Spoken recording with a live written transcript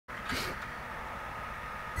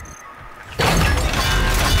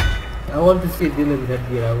I want to see Dylan's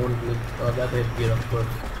headgear. I want to that headgear, of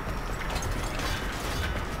course.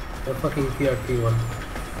 The fucking TRT one.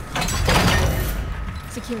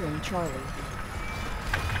 Securing Charlie.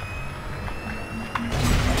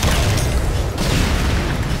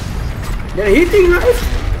 They're hitting, right?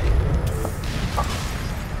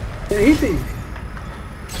 They're hitting.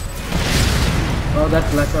 Oh,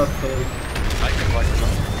 that blackout failed. I can watch them.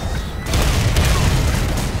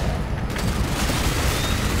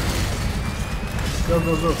 Go,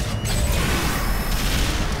 go, go.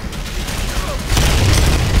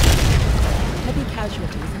 Heavy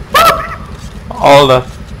casualties. All that.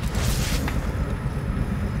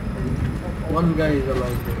 One guy is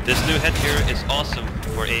alive there. This new headgear is awesome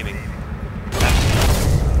for aiming.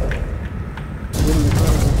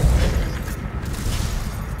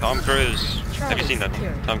 Tom Cruise. Have you seen that?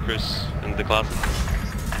 Tom Cruise in the class.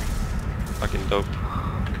 Fucking dope.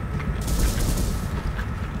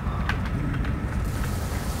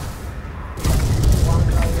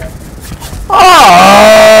 Oh!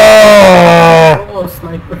 Oh,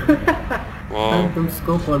 sniper. Whoa. Phantom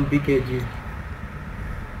scope on BKG.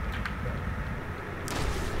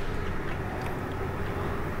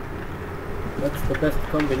 That's the best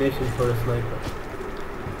combination for a sniper.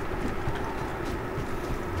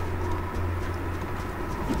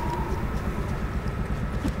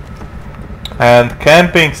 And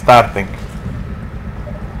camping starting.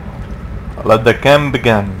 Let the camp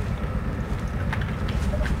begin.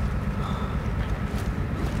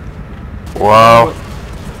 Wow.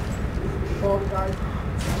 Oh, guys.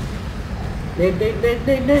 They.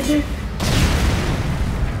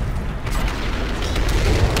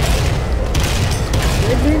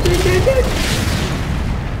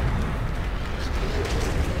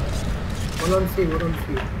 Hold on, see, hold on,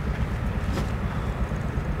 see.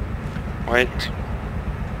 Wait.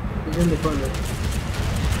 He's in the corner.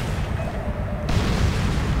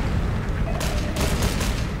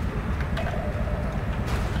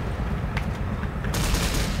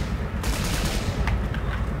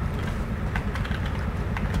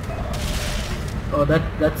 Oh,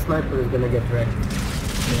 that sniper is gonna get wrecked.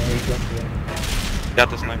 Yeah, he got wrecked. Got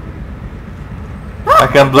the sniper. I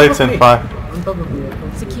can blitz in 5. On top of me.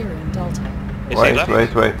 Securing Delta. Is he Wait,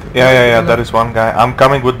 left? wait. Yeah, there is one guy. I'm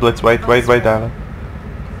coming with blitz. Wait, Alan.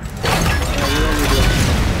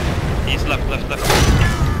 He's left.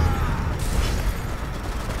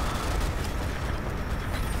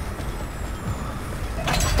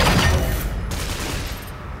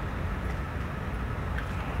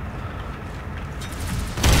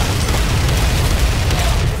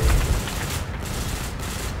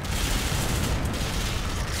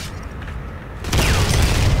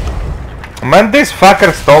 Man, this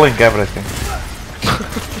fucker stalling everything.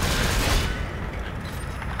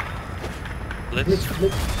 Blitz.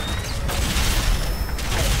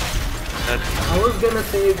 I was gonna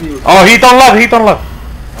save you. Oh, hit on love.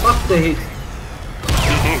 Fuck the hit.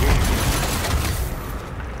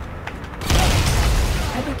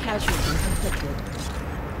 Heavy casualties inflicted.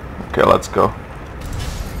 Okay, let's go.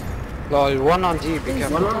 Lol, one on D, be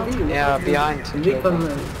careful. One on D. Yeah, behind.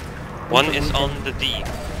 One is on the D.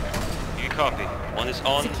 You copy. One is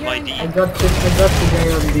on my D. I got the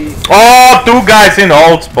guy on D. Oh, 2 guys in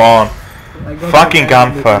old spawn. I got Fucking the guy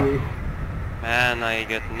on gunfire. the D. Man, I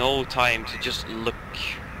get no time to just look.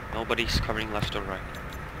 Nobody's covering left or right.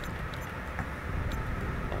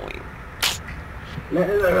 Annoying.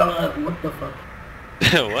 What the fuck?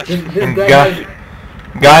 What? This guy Guy, has...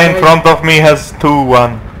 guy in front of me has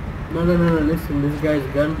 2-1. No, listen, this guy's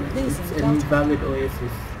gun, it's an invalid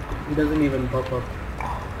Oasis. He doesn't even pop up.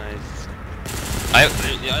 Nice. I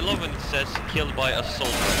love when it says killed by assault.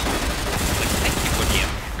 Like, thank you for the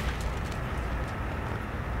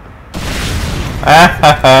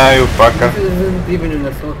Ah, you fucker. This isn't even an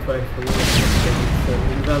assault rifle, it's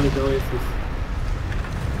an invalid Oasis.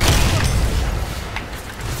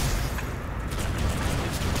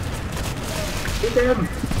 Hit him!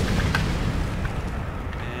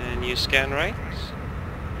 And you scan right?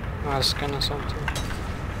 I'll scan or something.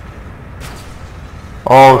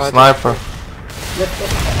 Oh, sniper.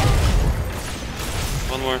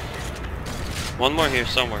 One more. One more here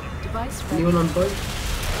somewhere. Device Anyone on point?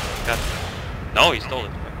 Got it. No, he stole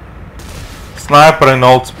it. Sniper in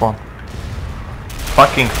old spawn.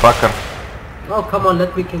 Fucking fucker. Oh, come on,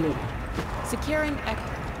 let me kill him. Securing Echo.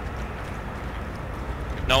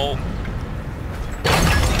 No.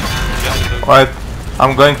 Right,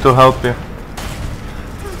 I'm going to help you.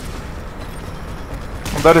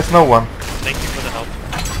 There is no one. Thank you for the help.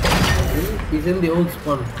 Really? He's in the old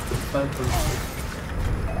spawn. It's fine from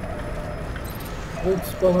old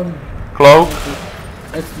spawn. Cloak.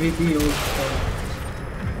 SVD also.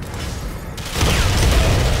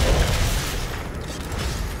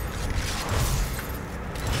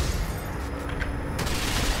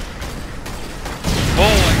 Oh,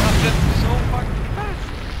 I got hit so fucking fast!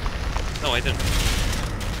 No, I didn't.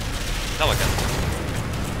 Now I got it.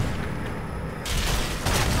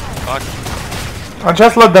 Fuck.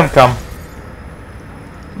 Just let them come.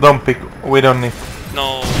 Don't pick. We don't need.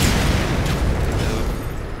 No. Is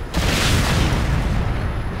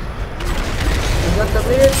that the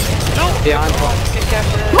bit? No! Behind one. Can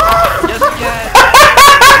capture it! Yes, you can!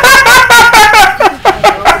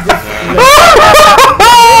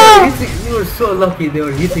 You were so lucky they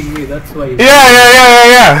were hitting me, that's why you...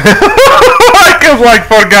 Yeah. I killed like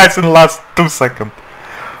 4 guys in the last 2 seconds.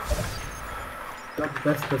 got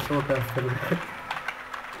best assault after that.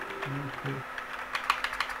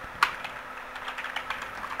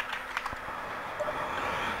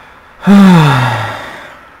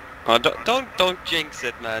 Oh, don't jinx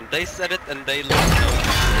it, man. They said it and they lost.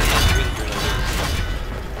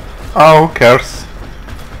 Oh, who cares?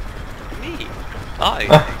 Me. I.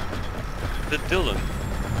 The Dylan.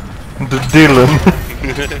 The Dylan.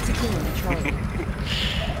 Securing Charlie.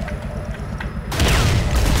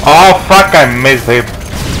 Oh fuck! I missed him.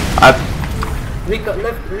 Recon,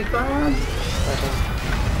 left, recon!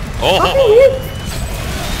 Oh!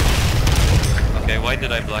 Okay, why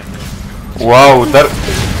did I block this? Wow, that.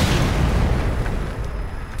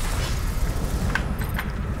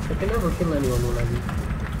 I can never kill anyone when I leave.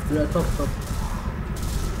 Yeah, top.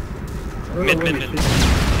 Mid.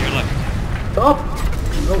 You're left. Top!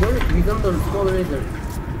 No, where is he? He's on the small razor.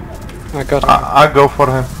 I got him. I go for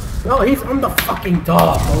him. No, he's on the fucking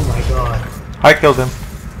top! Oh my god. I killed him.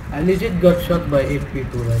 I legit got shot by 8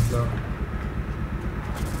 people right now.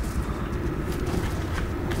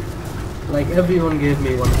 Like everyone gave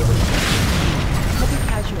me one bullet. Heavy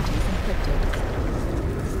casualties inflicted.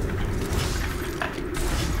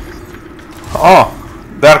 Oh,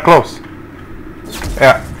 they're close.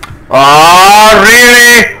 Yeah. Oh,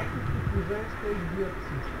 really?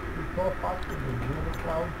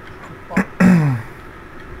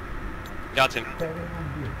 Got him.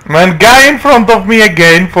 Man, guy in front of me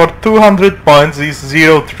again for 200 points is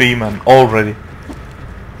 0-3, man, already.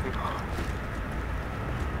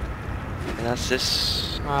 And that's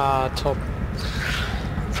this. Top.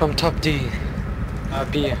 From top D.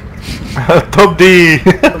 B. Top D.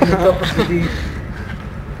 From the top of the D.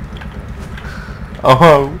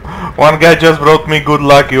 Oh, one guy just brought me good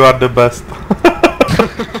luck, you are the best.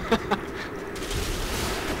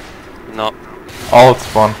 No. Oh, it's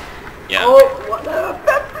fun. Yeah. Oh, what the...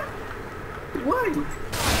 Why?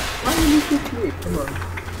 Why did you shoot me? Come on.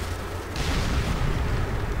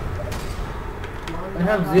 I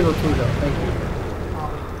have 0-2 now, thank you.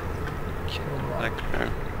 Okay.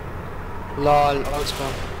 Lol, old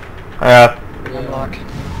spawn. Yeah. Unlock.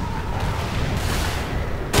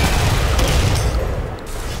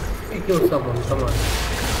 You kill someone, come on.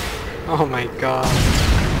 Oh my god.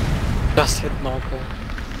 Just hit Marco.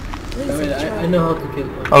 I mean, I know how to kill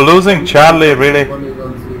one. Losing Charlie, really? One is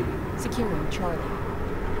on C. Securing Charlie.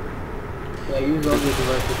 Yeah, use all the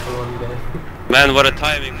devices for one guy. Man, what a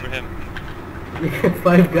timing for him.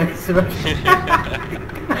 5 guys rushing.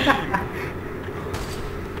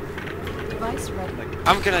 Device ready.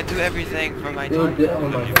 I'm gonna do everything for my Dude, team. oh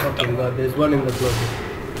my fucking god, there's one in the closet.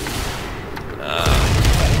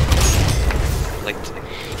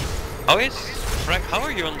 Like, how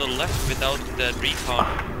are you on the left without the recon?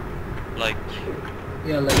 Like,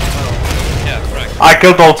 Yeah, like how? yeah, Frank. I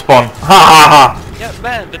killed old spawn. Ha ha ha. Yeah,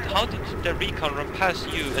 man, but how did the recon run past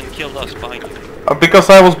you and kill us behind you? Because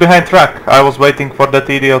I was behind track. I was waiting for that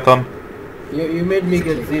idiot on. You made me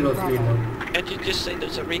get 0-3 now. Can't you just say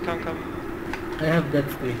there's a recon coming? I have that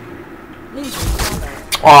streak. Losing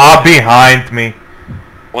Bravo. Ah, behind me.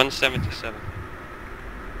 177.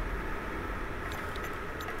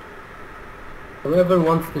 Whoever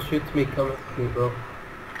wants to shoot me, come at me, bro.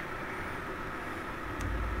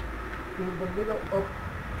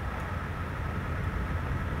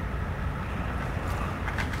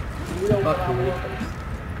 Fuck you.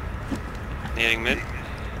 Needing mid?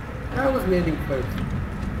 I was leading first.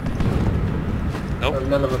 Nope.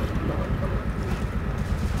 None of us. No, come on.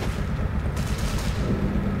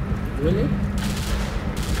 Really?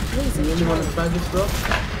 Losing You really want to try this, bro?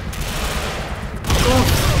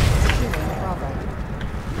 Securing Bravo.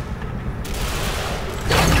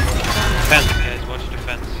 Fence, guys, watch the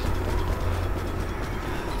fence.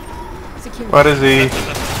 Securing Where is he?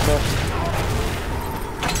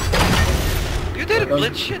 You did a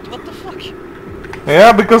blitz shit, what the fuck?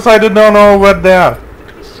 Yeah, because I did not know where they are.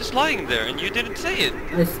 He's just just lying there and you didn't say it.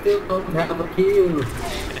 I still don't have a kill.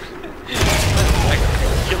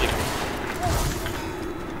 Killing.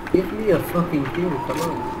 Give me a fucking kill, come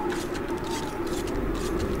on.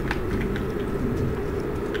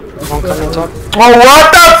 One coming top. Oh,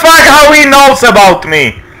 what the fuck? How he knows about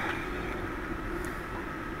me?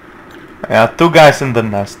 Yeah, 2 guys in the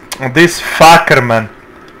nest. This fucker, man.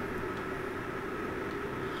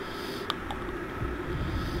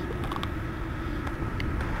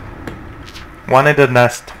 One in the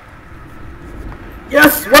nest.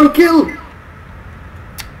 Yes, 1 kill!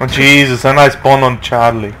 Oh Jesus, and I spawn on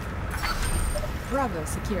Charlie. Bravo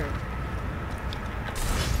secured.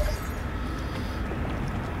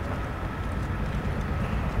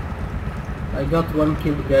 I got 1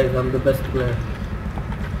 kill, guys, I'm the best player.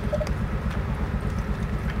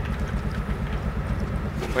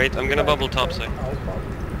 Wait, I'm gonna bubble topside.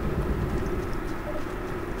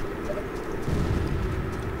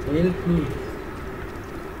 Help me.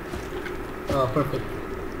 Oh, perfect.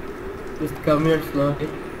 Just come here slowly.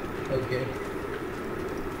 Okay.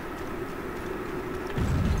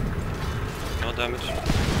 No damage.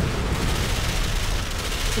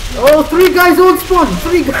 Oh, 3 guys on spawn!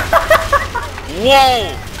 3 guys!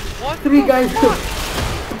 Whoa! What? 3 guys!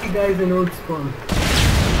 3 guys in old spawn.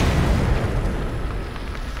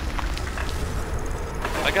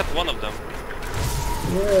 I got one of them.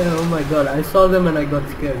 Yeah, oh my god, I saw them and I got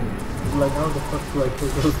scared. Like, how the fuck do I kill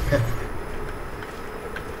those guys?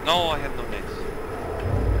 No, I had no nades.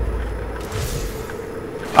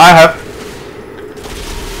 I have.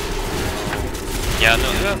 Yeah, no,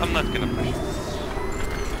 I'm not gonna push.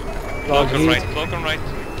 Cloak on right, cloak on right.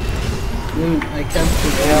 Dude, I can't see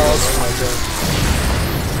them. Oh my god.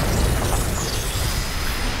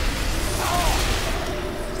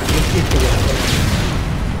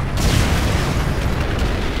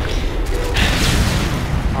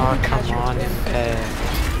 Oh, come on,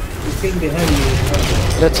 You think they have you?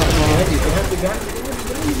 Let's They have the gun?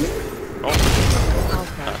 Okay.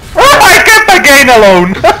 Oh, I kept the gain alone!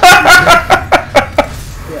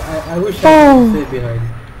 Yeah, I wish I didn't stay behind.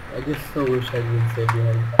 I just so wish I didn't stay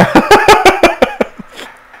behind.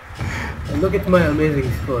 And look at my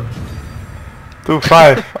amazing score.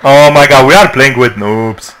 2-5. Oh my god, we are playing with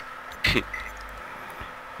noobs.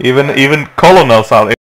 Even colonels are